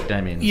last week,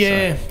 Damien.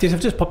 Yeah,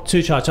 I've just popped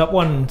two charts up.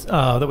 One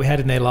that we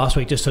had in there last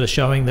week, just sort of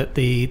showing that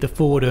the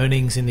forward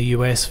earnings in the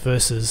US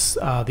versus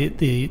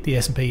the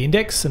S&P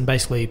index, and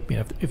basically,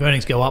 if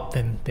earnings go up,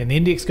 then the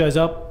index goes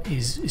up,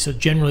 is sort of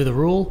generally the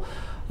rule.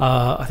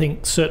 I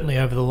think certainly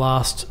over the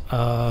last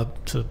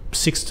sort of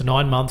 6 to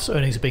 9 months,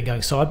 earnings have been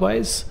going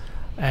sideways,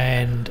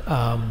 and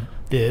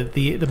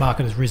the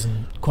market has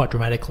risen quite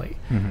dramatically.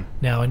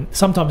 Now, and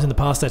sometimes in the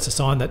past, that's a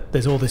sign that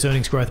there's all this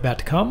earnings growth about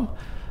to come.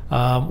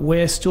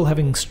 We're still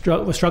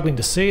we're struggling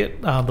to see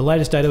it. The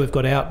latest data we've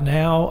got out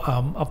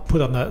now, I've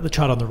put on the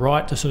chart on the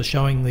right, just sort of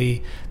showing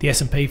the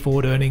S&P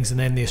forward earnings and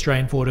then the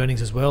Australian forward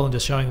earnings as well, and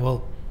just showing,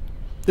 well,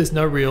 there's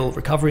no real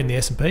recovery in the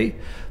S&P.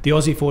 The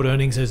Aussie forward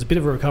earnings, there's a bit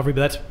of a recovery,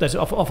 but that's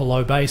off a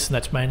low base, and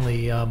that's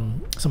mainly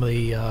some of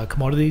the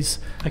commodities,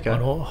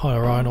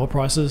 higher iron ore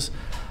prices.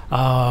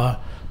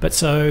 But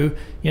so,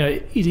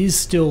 it is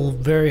still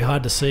very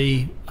hard to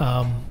see,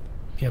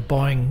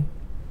 buying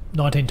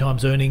 19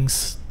 times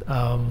earnings,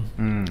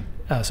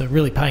 so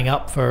really paying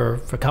up for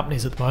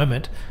companies at the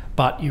moment,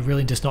 but you're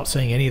really just not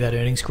seeing any of that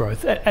earnings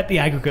growth at the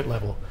aggregate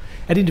level.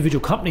 At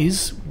individual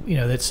companies,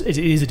 it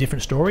is a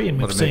different story,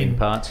 and we've seen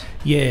parts.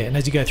 Yeah, and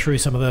as you go through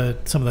some of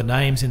the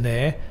names in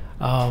there,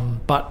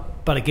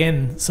 but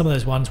again, some of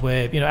those ones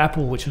where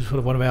Apple, which was sort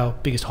of one of our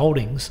biggest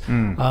holdings,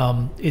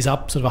 is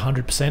up sort of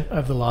 100%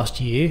 over the last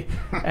year,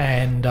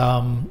 and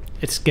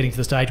it's getting to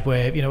the stage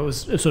where it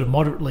was sort of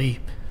moderately.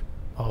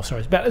 Oh,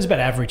 sorry, it's about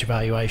average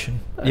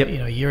valuation. Yep.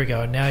 A year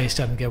ago, and now you're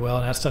starting to go well,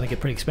 and now it's starting to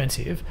get pretty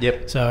expensive.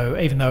 Yep. So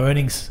even though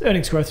earnings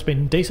growth has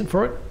been decent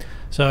for it,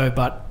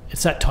 but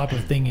it's that type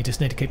of thing. You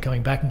just need to keep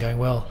coming back and going,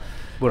 well,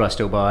 would I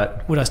still buy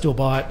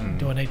it?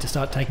 Do I need to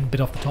start taking a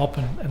bit off the top,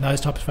 and those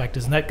types of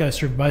factors? And that goes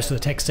through most of the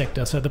tech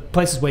sector. So the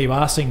places where you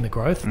are seeing the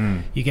growth,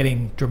 you're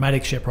getting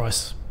dramatic share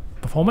price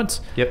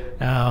performance. Yep.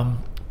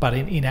 But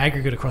in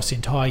aggregate across the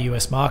entire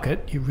US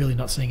market, you're really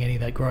not seeing any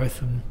of that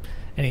growth and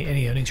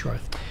any earnings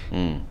growth.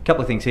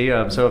 Couple of things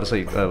here. So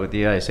obviously with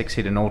the ASX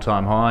hit an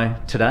all-time high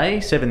today,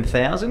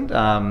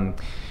 7,000.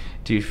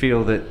 Do you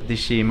feel that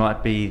this year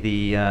might be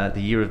the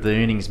year of the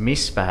earnings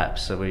miss,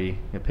 perhaps? Are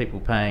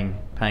people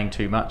paying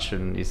too much,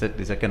 and is that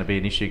going to be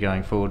an issue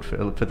going forward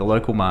for the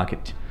local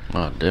market?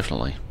 Oh,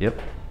 definitely. Yep.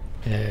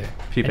 Yeah.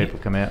 A few people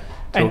come out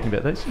talking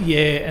about this.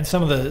 Yeah, and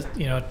some of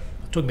the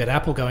talking about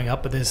Apple going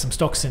up, but there's some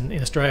stocks in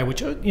Australia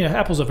which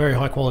Apple's a very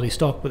high quality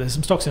stock, but there's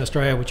some stocks in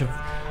Australia which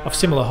are of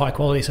similar high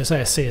quality. So say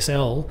a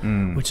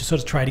CSL, which is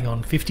sort of trading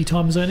on 50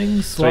 times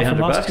earnings from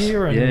last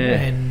year,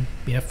 and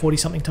 40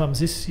 something times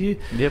this year.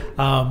 Yep.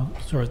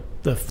 Sort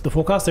of the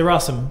forecast. There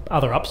are some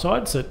other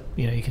upsides that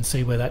you can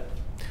see where that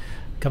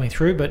coming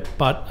through, but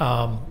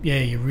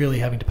you're really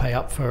having to pay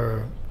up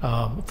for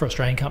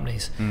Australian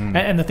companies,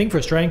 and the thing for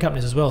Australian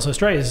companies as well. So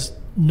Australia's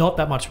not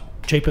that much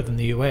cheaper than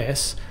the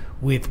US,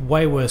 with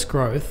way worse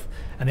growth.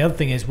 And the other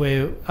thing is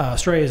where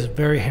Australia is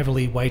very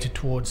heavily weighted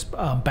towards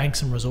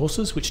banks and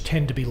resources, which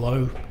tend to be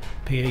low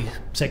PE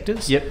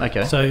sectors. Yep,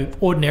 okay. So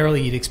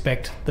ordinarily you'd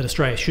expect that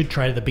Australia should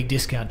trade at a big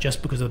discount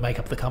just because of the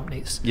makeup of the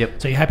companies.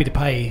 Yep. So you're happy to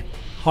pay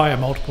higher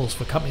multiples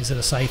for companies that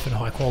are safe and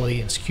high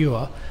quality and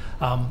secure.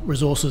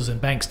 Resources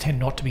and banks tend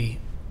not to be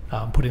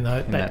put in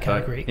that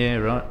category. Yeah,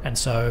 right. And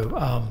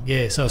so,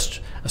 so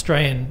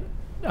Australian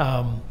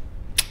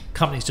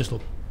companies just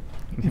look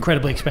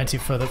incredibly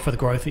expensive for the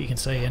growth that you can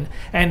see,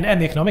 and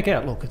the economic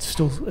outlook.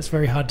 It's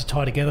very hard to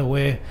tie together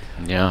where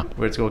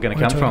it's all going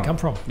to come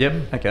from.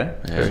 Yep. Okay.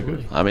 Yeah. Very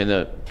good. I mean,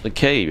 the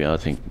key I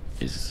think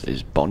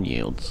is bond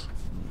yields.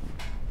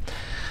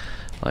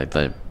 Like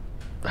they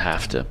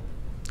have to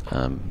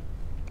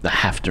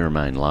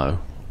remain low,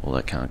 or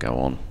they can't go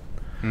on.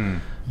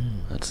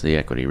 That's the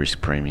equity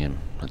risk premium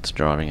that's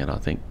driving it, I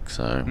think.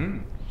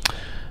 So,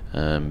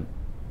 and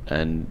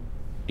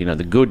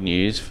the good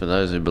news for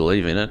those who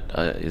believe in it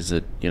is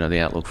that the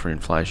outlook for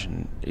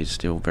inflation is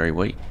still very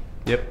weak.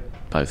 Yep.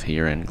 Both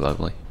here and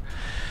globally.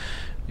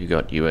 You've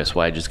got US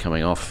wages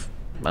coming off,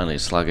 only a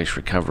sluggish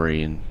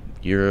recovery in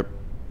Europe.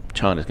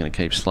 China's going to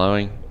keep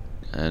slowing,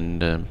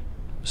 and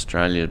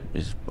Australia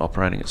is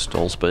operating at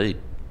stall speed.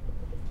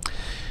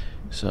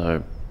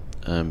 So,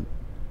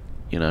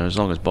 as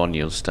long as bond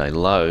yields stay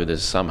low,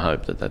 there's some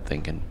hope that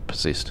thing can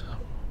persist.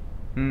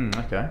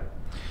 Okay.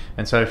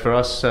 And so for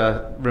us,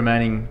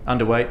 remaining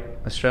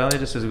underweight Australia,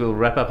 just as a little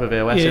wrap up of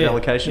our asset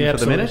allocation for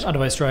the minute.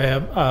 Underweight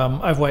Australia,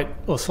 overweight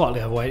or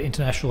slightly overweight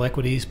international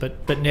equities,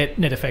 but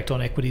net effect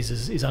on equities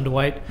is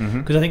underweight,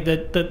 because I think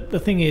that the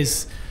thing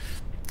is,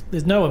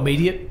 there's no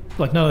immediate,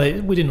 we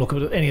didn't look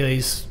at any of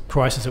these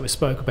crises that we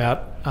spoke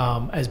about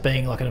as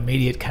being like an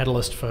immediate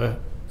catalyst for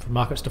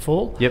markets to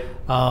fall. Yep.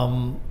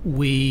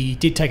 We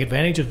did take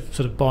advantage of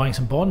sort of buying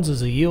some bonds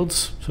as the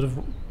yields sort of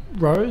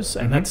rose,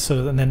 and that's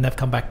and then they've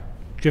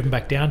driven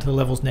back down to the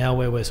levels now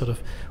where we're sort of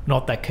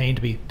not that keen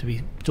to be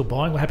still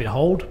buying. We're happy to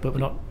hold, but we're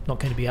not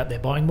keen to be out there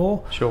buying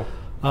more. Sure.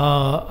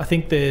 I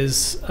think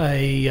there's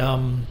a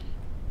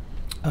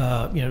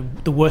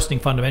the worsening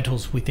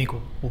fundamentals we think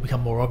will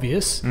become more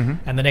obvious, and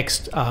the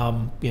next,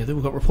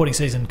 we've got reporting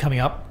season coming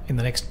up in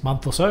the next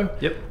month or so.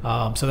 Yep.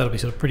 So that'll be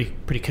sort of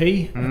pretty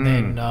key, and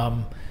then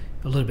a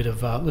little bit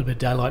of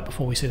daylight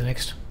before we see the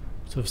next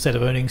sort of set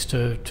of earnings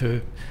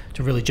to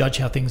really judge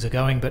how things are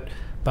going.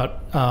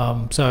 But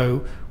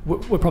so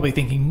we're probably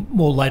thinking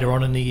more later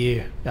on in the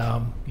year,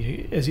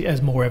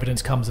 as more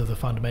evidence comes of the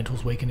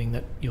fundamentals weakening,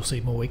 that you'll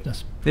see more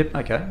weakness. Yep.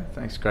 Okay.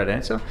 Thanks. Great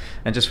answer.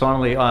 And just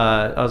finally,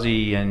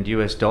 Aussie and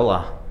US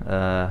dollar,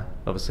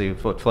 obviously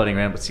floating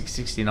around with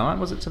 669.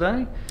 Was it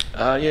today?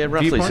 Yeah,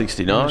 roughly Viewpoint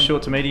 69.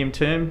 Short to medium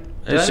term.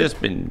 It's Dave? just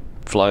been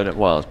floated.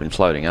 Well, it's been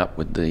floating up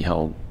with the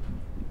whole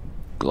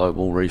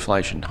global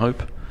reflation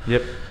hope.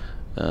 Yep.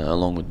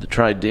 Along with the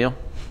trade deal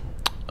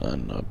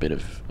and a bit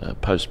of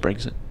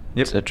post-Brexit,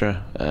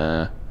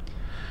 etc.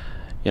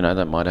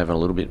 That might have a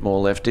little bit more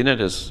left in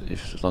it as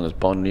long as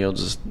bond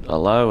yields are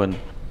low and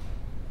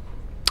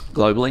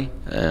globally.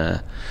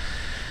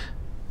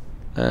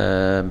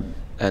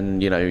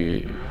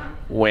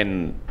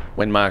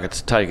 When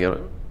markets take it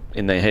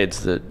in their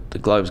heads that the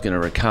globe's going to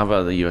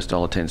recover, the US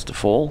dollar tends to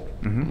fall.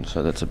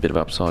 So that's a bit of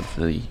upside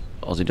for the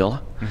Aussie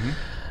dollar.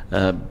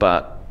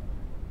 But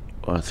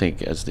I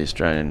think as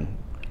the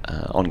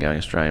ongoing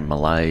Australian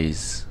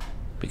malaise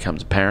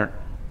becomes apparent,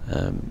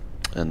 and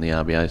the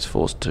RBA is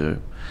forced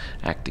to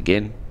act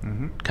again,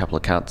 a couple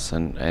of cuts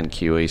and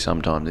QE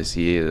sometime this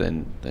year,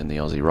 then the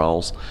Aussie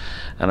rolls,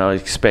 and I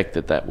expect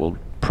that will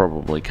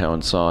probably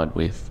coincide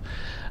with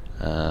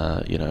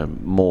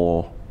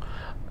more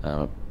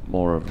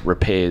of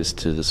repairs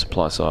to the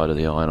supply side of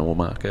the iron ore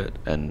market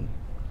and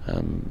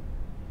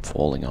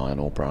falling iron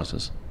ore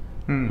prices,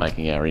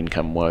 making our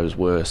income woes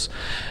worse.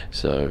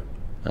 So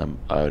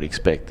I would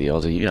expect the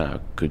Aussie,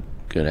 could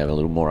have a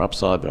little more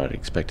upside, but I'd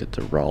expect it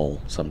to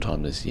roll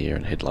sometime this year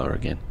and head lower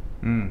again.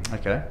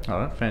 Okay,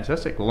 all right,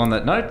 fantastic. Well, on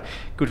that note,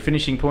 good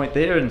finishing point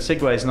there, and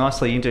segues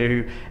nicely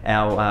into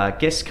our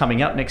guests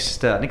coming up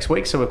next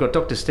week. So we've got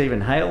Dr. Stephen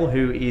Hale,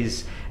 who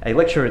is a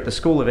lecturer at the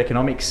School of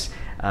Economics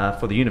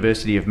for the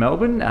University of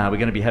Melbourne. We're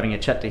going to be having a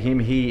chat to him.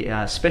 He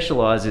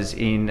specialises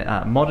in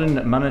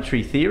modern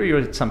monetary theory,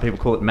 or some people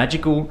call it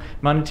magical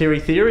monetary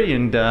theory,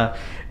 and I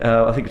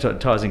think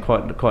it ties in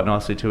quite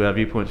nicely to our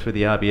viewpoints for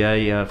the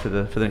RBA for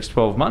the next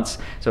 12 months.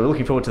 So we're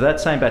looking forward to that.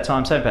 Same bat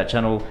time, same bat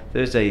channel,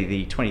 Thursday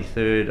the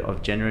 23rd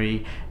of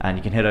January, and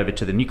you can head over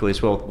to the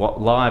Nucleus Wealth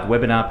live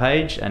webinar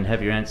page and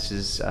have your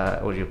answers,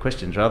 or your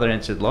questions rather,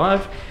 answered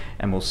live,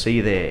 and we'll see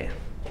you there.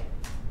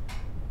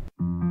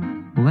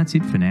 Well, that's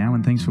it for now,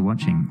 and thanks for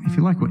watching. If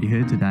you like what you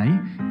heard today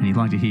and you'd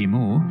like to hear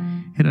more,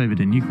 head over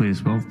to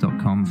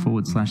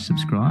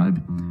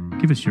nucleuswealth.com/subscribe.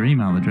 Give us your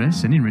email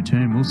address, and in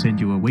return we'll send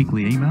you a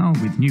weekly email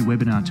with new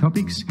webinar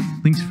topics,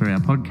 links for our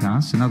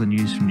podcasts and other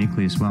news from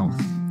Nucleus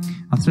Wealth.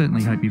 I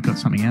certainly hope you've got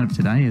something out of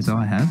today, as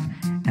I have,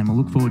 and we'll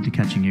look forward to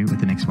catching you at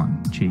the next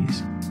one.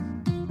 Cheers.